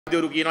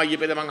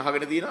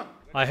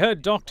I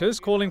heard doctors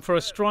calling for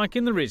a strike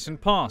in the recent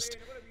past.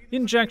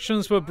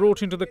 Injections were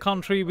brought into the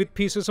country with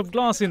pieces of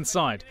glass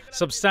inside.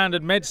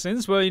 Substandard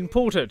medicines were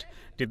imported.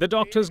 Did the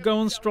doctors go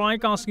on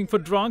strike asking for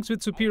drugs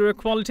with superior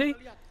quality?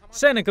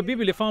 Seneca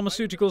Bibili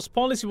Pharmaceuticals'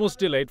 policy was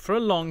delayed for a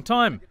long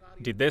time.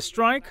 Did they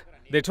strike?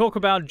 They talk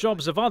about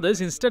jobs of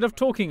others instead of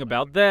talking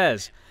about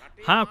theirs.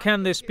 How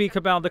can they speak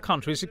about the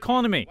country's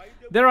economy?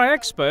 There are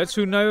experts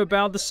who know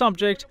about the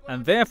subject,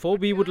 and therefore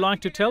we would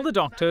like to tell the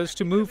doctors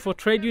to move for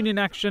trade union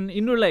action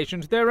in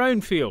relation to their own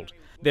field.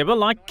 They were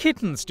like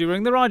kittens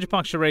during the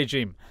Rajapaksa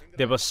regime.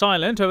 They were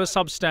silent over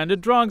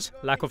substandard drugs,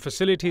 lack of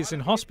facilities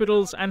in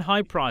hospitals and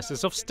high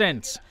prices of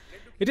stents.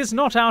 It is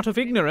not out of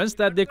ignorance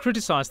that they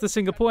criticise the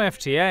Singapore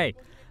FTA.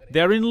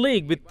 They are in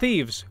league with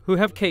thieves who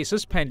have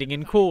cases pending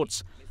in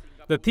courts.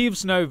 The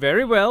thieves know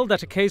very well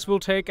that a case will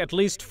take at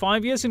least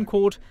 5 years in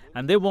court,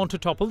 and they want to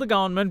topple the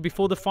government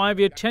before the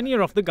 5-year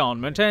tenure of the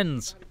government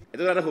ends.